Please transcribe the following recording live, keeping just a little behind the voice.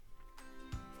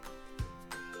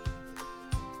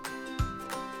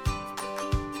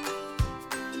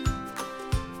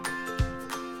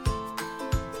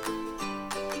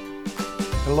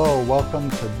Hello,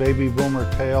 welcome to Baby Boomer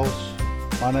Tales.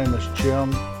 My name is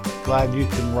Jim. Glad you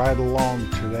can ride along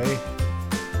today.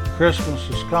 Christmas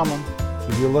is coming.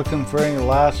 If you're looking for any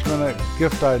last minute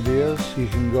gift ideas, you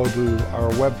can go to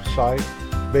our website,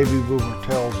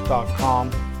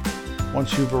 babyboomertales.com.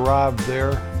 Once you've arrived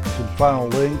there, you can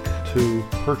find a link to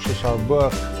purchase our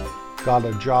book, Got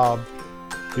a Job.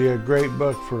 Be a great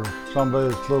book for somebody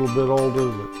that's a little bit older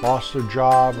that lost their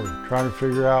job or trying to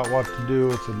figure out what to do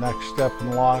with the next step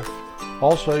in life.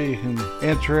 Also, you can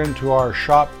enter into our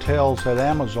Shop Tales at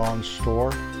Amazon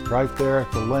store right there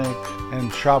at the link and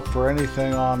shop for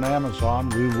anything on Amazon.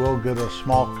 We will get a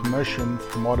small commission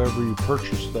from whatever you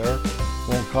purchase there. It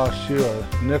won't cost you a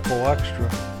nickel extra.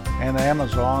 And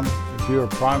Amazon, if you're a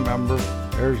Prime member,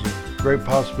 there's a great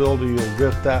possibility you'll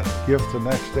get that gift the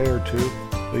next day or two.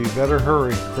 But you better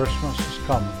hurry, Christmas is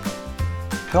coming.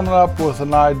 Coming up with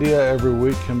an idea every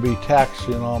week can be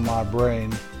taxing on my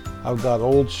brain. I've got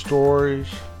old stories,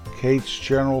 Kate's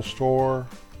General Store,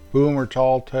 Boomer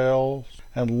Tall Tales,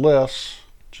 and lists,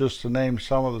 just to name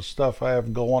some of the stuff I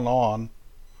have going on.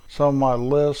 Some of my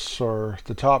lists are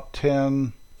the top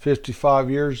 10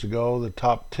 55 years ago, the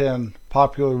top 10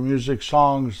 popular music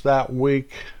songs that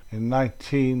week in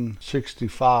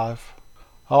 1965.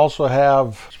 I also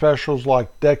have specials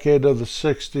like Decade of the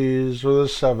 60s or the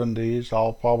 70s.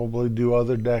 I'll probably do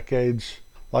other decades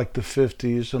like the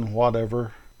 50s and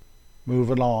whatever.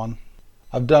 Moving on.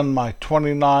 I've done my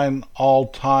 29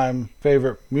 all-time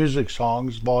favorite music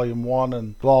songs, Volume 1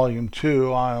 and Volume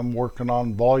 2. I am working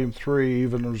on Volume 3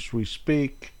 even as we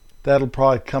speak. That'll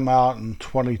probably come out in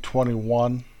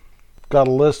 2021. Got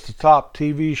a list of top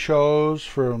TV shows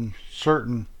from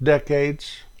certain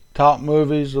decades. Top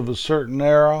movies of a certain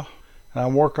era, and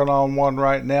I'm working on one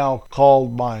right now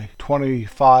called my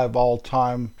 25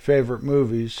 all-time favorite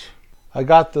movies. I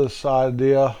got this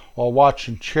idea while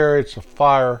watching Chariots of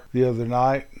Fire the other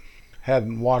night.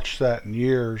 Hadn't watched that in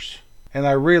years, and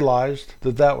I realized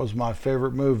that that was my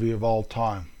favorite movie of all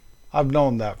time. I've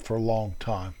known that for a long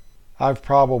time. I've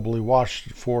probably watched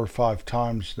it 4 or 5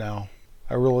 times now.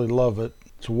 I really love it.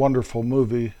 It's a wonderful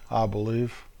movie, I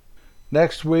believe.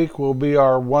 Next week will be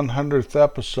our 100th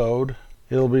episode.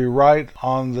 It'll be right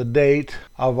on the date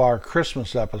of our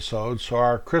Christmas episode. So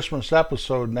our Christmas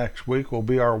episode next week will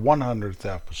be our 100th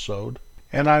episode.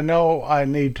 And I know I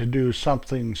need to do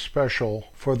something special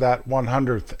for that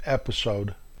 100th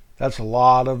episode. That's a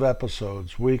lot of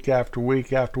episodes, week after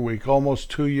week after week, almost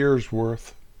 2 years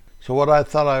worth. So what I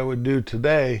thought I would do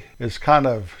today is kind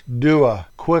of do a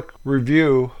quick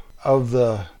review of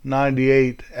the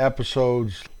 98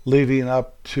 episodes leading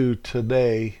up to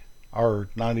today, our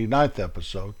 99th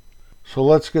episode. So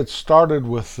let's get started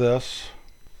with this.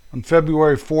 On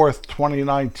February 4th,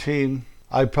 2019,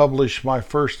 I published my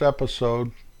first episode.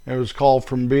 It was called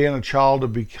From Being a Child to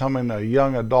Becoming a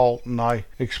Young Adult, and I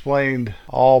explained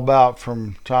all about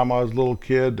from the time I was a little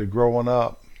kid to growing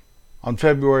up. On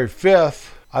February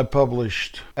 5th, I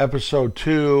published episode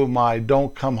 2, my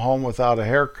Don't Come Home Without a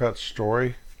Haircut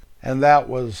story. And that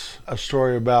was a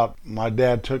story about my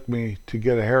dad took me to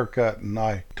get a haircut, and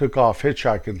I took off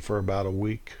hitchhiking for about a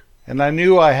week. And I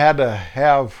knew I had to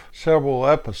have several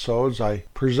episodes. I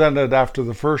presented after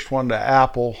the first one to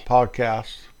Apple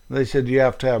Podcasts. They said you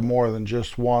have to have more than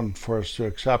just one for us to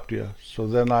accept you. So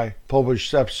then I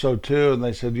published episode 2, and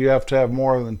they said you have to have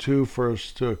more than 2 for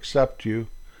us to accept you.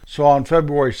 So on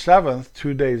February 7th,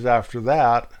 2 days after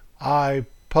that, I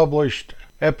published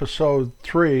episode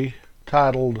 3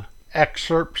 titled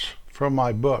Excerpts from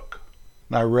My Book.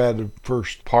 And I read the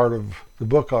first part of the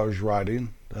book I was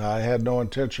writing. I had no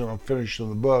intention of finishing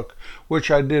the book,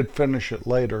 which I did finish it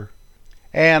later.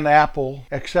 And Apple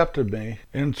accepted me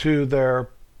into their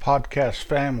podcast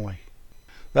family.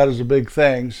 That is a big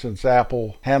thing since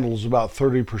Apple handles about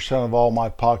 30% of all my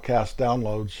podcast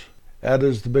downloads. That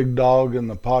is the big dog in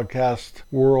the podcast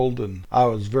world, and I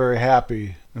was very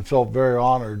happy and felt very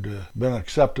honored to have been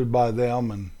accepted by them.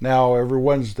 And now every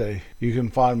Wednesday you can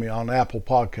find me on Apple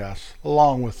Podcasts,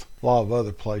 along with a lot of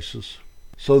other places.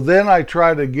 So then I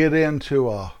tried to get into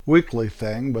a weekly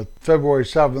thing, but February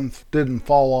 7th didn't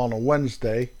fall on a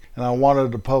Wednesday, and I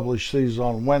wanted to publish these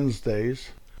on Wednesdays.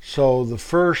 So the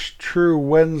first true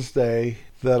Wednesday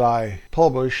that I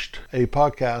published a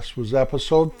podcast was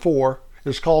episode 4.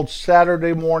 It's called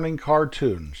Saturday Morning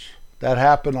Cartoons. That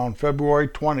happened on February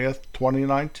 20th,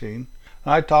 2019. And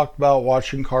I talked about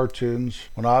watching cartoons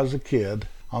when I was a kid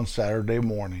on Saturday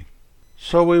morning.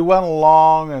 So we went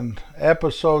along, and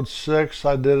episode 6,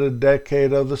 I did a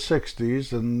decade of the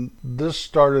 60s, and this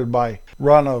started my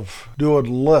run of doing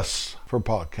lists for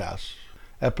podcasts.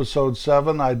 Episode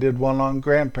 7, I did one on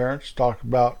grandparents, talked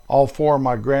about all 4 of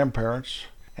my grandparents.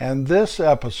 And this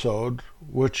episode,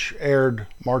 which aired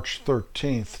March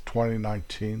 13th,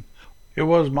 2019, it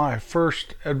was my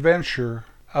first adventure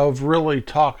of really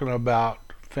talking about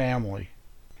family.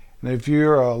 And if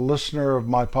you're a listener of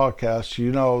my podcast,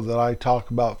 you know that I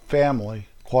talk about family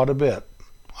quite a bit.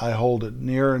 I hold it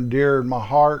near and dear in my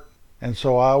heart, and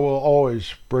so I will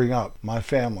always bring up my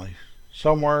family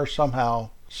somewhere, somehow,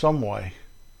 some way.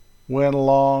 Went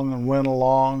along,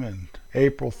 and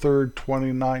April 3rd,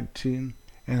 2019.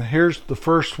 And here's the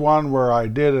first one where I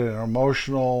did an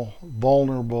emotional,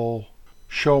 vulnerable,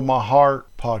 show my heart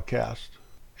podcast.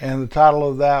 And the title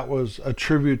of that was A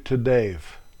Tribute to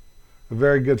Dave. A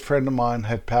very good friend of mine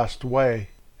had passed away,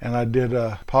 and I did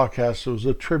a podcast that was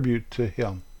a tribute to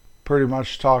him. Pretty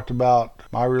much talked about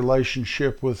my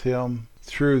relationship with him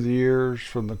through the years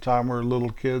from the time we were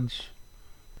little kids.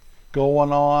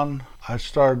 Going on, I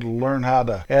started to learn how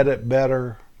to edit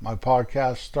better. My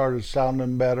podcast started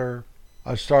sounding better.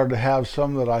 I started to have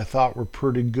some that I thought were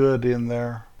pretty good in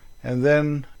there. And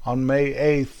then on May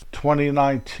 8th,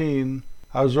 2019,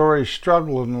 I was already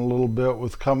struggling a little bit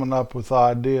with coming up with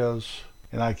ideas.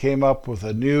 And I came up with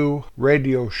a new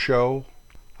radio show.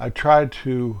 I tried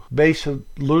to base it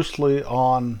loosely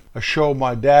on a show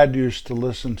my dad used to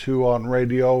listen to on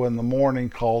radio in the morning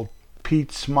called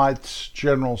Pete Smythe's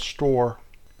General Store.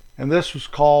 And this was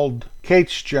called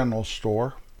Kate's General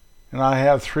Store. And I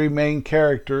have three main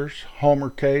characters: Homer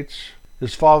Cates,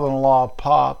 his father-in-law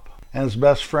Pop, and his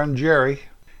best friend Jerry,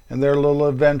 and their little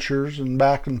adventures and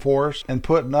back and forth and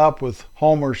putting up with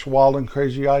Homer's wild and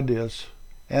crazy ideas.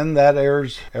 And that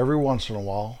airs every once in a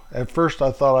while. At first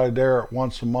I thought I'd air it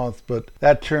once a month, but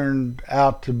that turned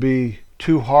out to be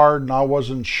too hard, and I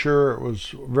wasn't sure it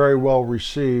was very well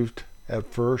received at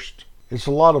first. It's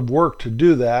a lot of work to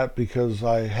do that because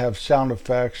I have sound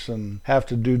effects and have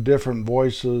to do different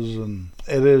voices, and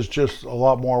it is just a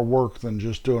lot more work than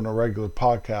just doing a regular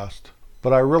podcast.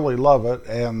 But I really love it,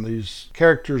 and these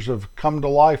characters have come to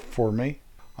life for me.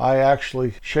 I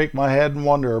actually shake my head and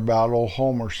wonder about old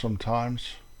Homer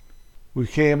sometimes. We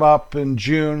came up in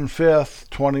June 5th,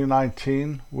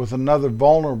 2019 with another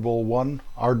vulnerable one,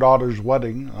 our daughter's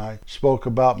wedding. I spoke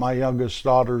about my youngest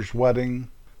daughter's wedding,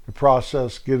 the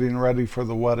process getting ready for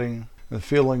the wedding, the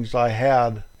feelings I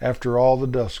had after all the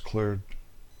dust cleared.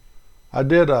 I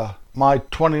did my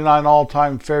 29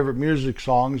 all-time favorite music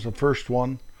songs, the first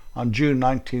one, on June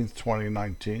 19th,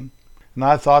 2019. And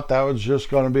I thought that was just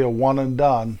going to be a one and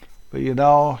done. But you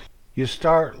know, you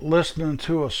start listening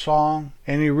to a song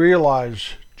and you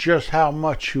realize just how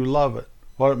much you love it,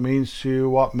 what it means to you,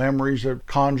 what memories it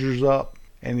conjures up.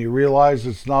 And you realize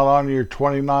it's not on your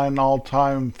 29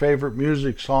 all-time favorite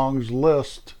music songs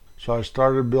list. So I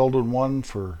started building one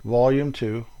for Volume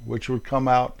 2, which would come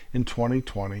out in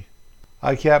 2020.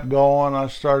 I kept going. I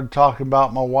started talking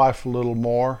about my wife a little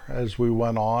more as we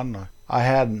went on. I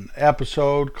had an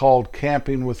episode called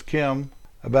Camping with Kim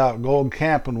about going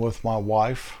camping with my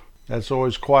wife. That's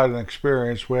always quite an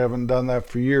experience. We haven't done that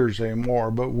for years anymore,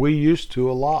 but we used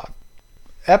to a lot.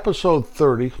 Episode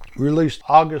 30, released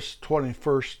August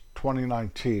 21st,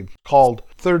 2019, called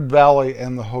Third Valley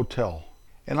and the Hotel.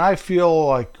 And I feel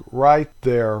like right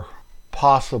there,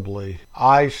 possibly,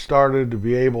 I started to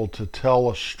be able to tell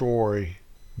a story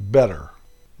better.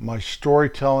 My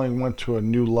storytelling went to a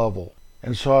new level.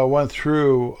 And so I went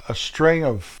through a string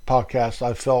of podcasts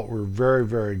I felt were very,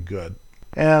 very good.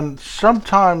 And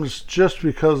sometimes just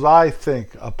because I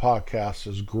think a podcast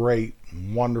is great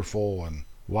and wonderful and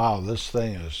wow, this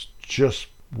thing is just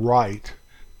right,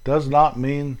 does not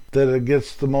mean that it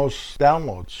gets the most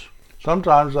downloads.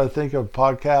 Sometimes I think of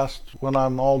podcasts when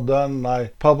I'm all done and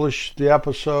I publish the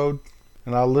episode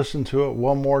and I listen to it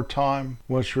one more time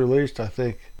when it's released, I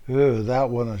think, ew, that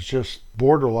one is just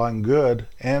borderline good,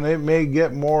 and it may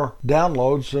get more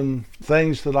downloads than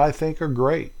things that I think are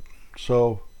great.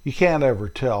 So you can't ever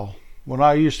tell. When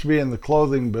I used to be in the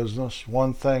clothing business,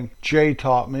 one thing Jay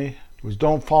taught me was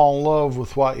don't fall in love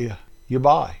with what you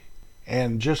buy.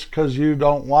 And just because you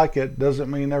don't like it doesn't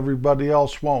mean everybody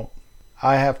else won't.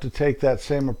 I have to take that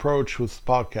same approach with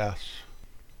podcasts.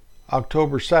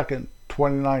 October 2nd,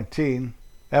 2019,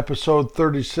 episode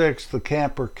 36, The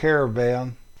Camper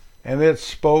Caravan. And it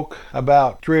spoke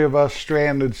about three of us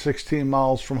stranded 16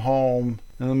 miles from home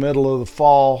in the middle of the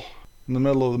fall, in the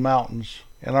middle of the mountains,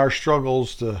 and our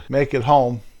struggles to make it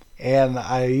home. And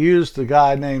I used a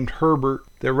guy named Herbert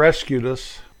that rescued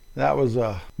us. That was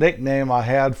a nickname I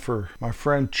had for my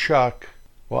friend Chuck.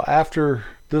 Well, after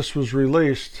this was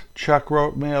released, Chuck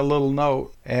wrote me a little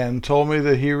note and told me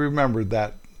that he remembered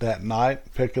that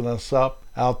night, picking us up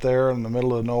out there in the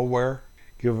middle of nowhere,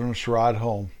 giving us a ride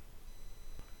home.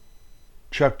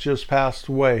 Chuck just passed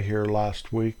away here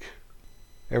last week.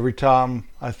 Every time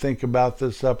I think about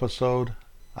this episode,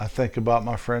 I think about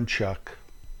my friend Chuck.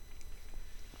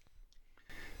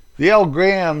 The El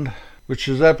Grand, which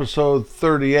is episode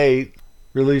 38,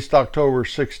 released October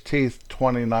 16th,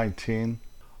 2019,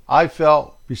 I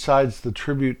felt, besides the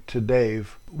tribute to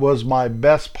Dave, was my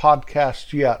best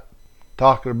podcast yet,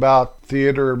 talking about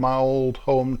theater in my old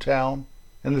hometown,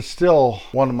 and it's still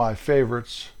one of my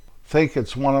favorites. I think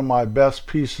it's one of my best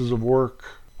pieces of work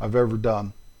I've ever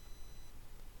done.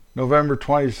 November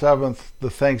 27th, the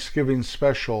Thanksgiving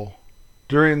special.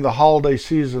 During the holiday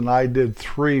season, I did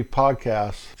 3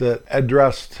 podcasts that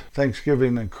addressed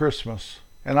Thanksgiving and Christmas,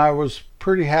 and I was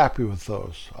pretty happy with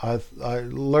those. I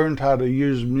learned how to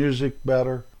use music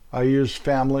better. I used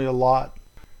family a lot.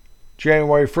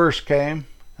 January 1st came,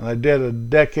 and I did a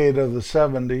decade of the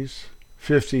 70s,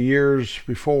 50 years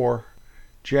before.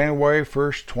 January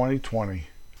 1st, 2020.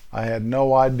 I had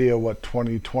no idea what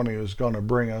 2020 was going to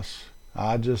bring us.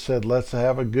 I just said, let's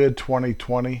have a good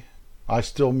 2020. I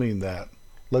still mean that.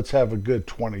 Let's have a good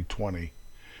 2020.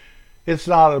 It's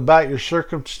not about your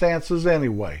circumstances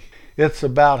anyway. It's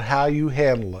about how you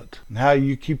handle it and how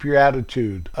you keep your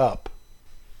attitude up.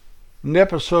 In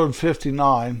episode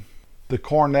 59, The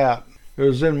Cornet, it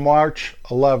was in March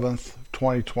 11th,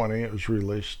 2020, it was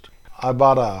released. I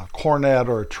bought a cornet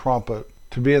or a trumpet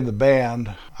to be in the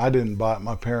band. I didn't buy it,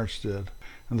 my parents did.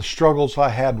 And the struggles I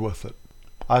had with it,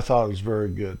 I thought it was very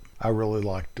good. I really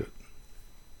liked it.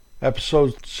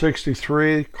 Episode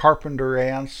 63, Carpenter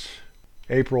Ants,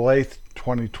 April 8th,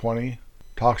 2020,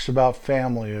 talks about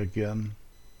family again.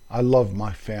 I love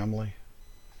my family.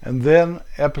 And then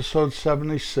episode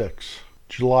 76,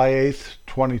 July 8th,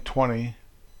 2020,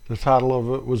 the title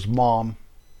of it was Mom,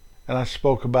 and I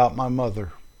spoke about my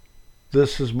mother.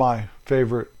 This is my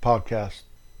favorite podcast,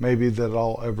 maybe that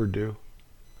I'll ever do.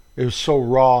 It was so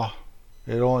raw,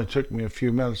 it only took me a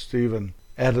few minutes to even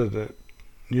edit it.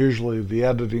 Usually the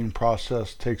editing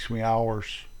process takes me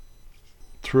hours.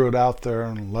 Threw it out there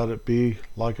and let it be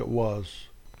like it was.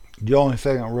 The only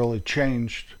thing that really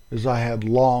changed is I had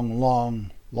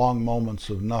long moments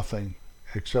of nothing,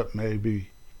 except maybe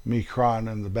me crying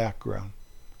in the background.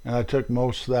 And I took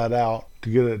most of that out to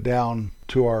get it down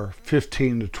to our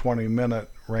 15 to 20 minute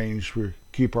range we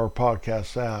keep our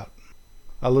podcasts at.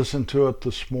 I listened to it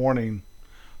this morning.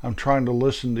 I'm trying to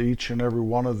listen to each and every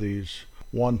one of these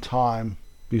one time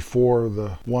before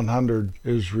the 100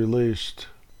 is released.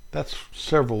 That's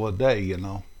several a day, you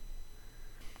know.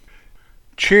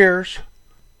 Cheers,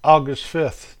 August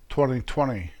 5th,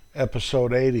 2020,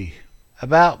 episode 80.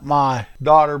 About my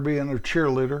daughter being a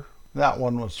cheerleader. That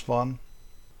one was fun.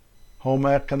 Home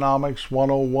Economics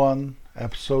 101,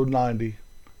 episode 90,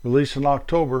 released in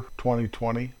October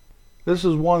 2020. This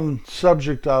is one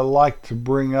subject I like to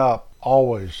bring up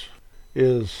always,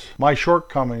 is my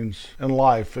shortcomings in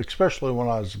life, especially when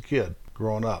I was a kid,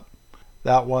 growing up.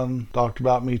 That one talked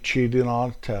about me cheating on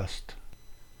a test.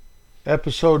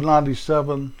 Episode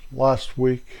 97 last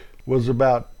week was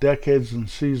about decades and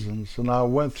seasons, and I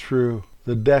went through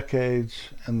the decades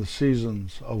and the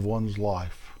seasons of one's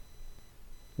life.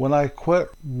 When I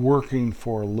quit working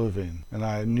for a living and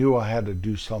I knew I had to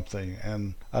do something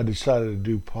and I decided to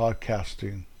do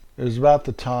podcasting, it was about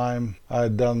the time I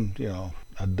had done,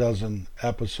 a dozen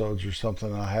episodes or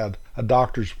something. I had a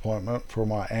doctor's appointment for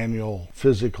my annual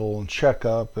physical and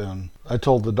checkup, and I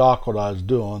told the doc what I was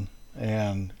doing,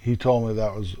 and he told me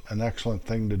that was an excellent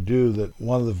thing to do, that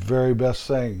one of the very best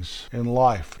things in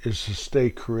life is to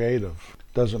stay creative.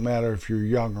 Doesn't matter if you're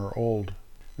young or old.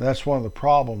 And that's one of the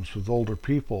problems with older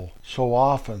people. So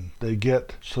often they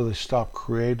get so they stop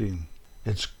creating.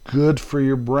 It's good for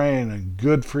your brain and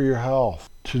good for your health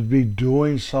to be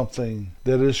doing something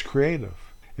that is creative.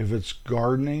 If it's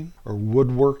gardening or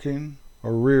woodworking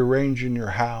or rearranging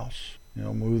your house,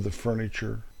 move the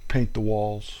furniture, paint the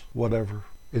walls, whatever.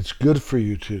 It's good for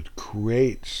you to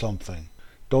create something.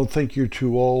 Don't think you're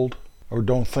too old or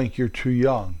don't think you're too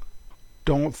young.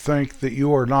 Don't think that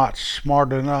you are not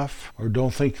smart enough, or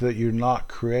don't think that you're not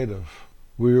creative.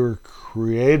 We were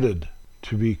created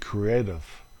to be creative.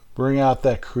 Bring out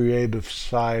that creative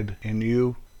side in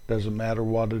you. Doesn't matter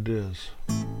what it is.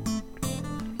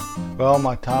 Well,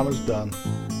 my time is done.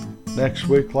 Next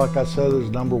week, like I said, is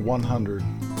number 100.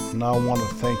 And I want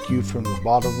to thank you from the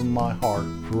bottom of my heart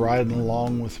for riding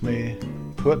along with me,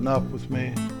 putting up with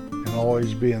me, and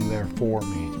always being there for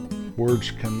me.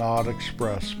 Words cannot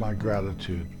express my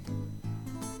gratitude.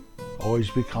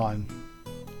 Always be kind.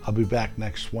 I'll be back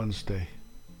next Wednesday.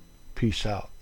 Peace out.